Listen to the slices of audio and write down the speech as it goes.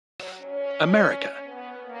America,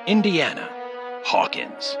 Indiana,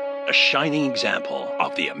 Hawkins, a shining example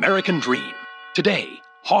of the American dream. Today,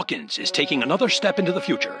 Hawkins is taking another step into the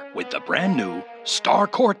future with the brand new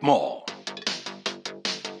Starcourt Mall.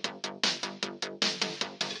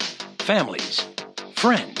 Families,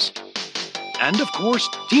 friends, and of course,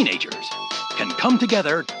 teenagers can come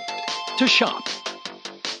together to shop,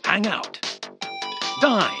 hang out,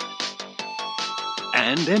 dine,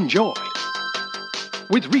 and enjoy,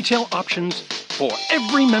 with retail options for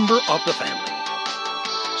every member of the family.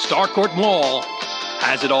 Starcourt Mall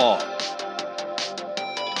has it all.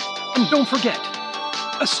 And don't forget,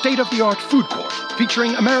 a state-of-the-art food court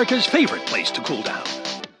featuring America's favorite place to cool down,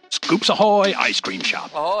 Scoops Ahoy Ice Cream Shop.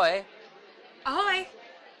 Ahoy! Ahoy!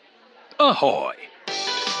 Ahoy!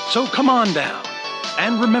 So come on down,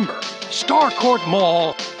 and remember, Starcourt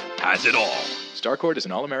Mall has it all. Starcourt is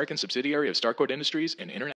an all-American subsidiary of Starcourt Industries and International.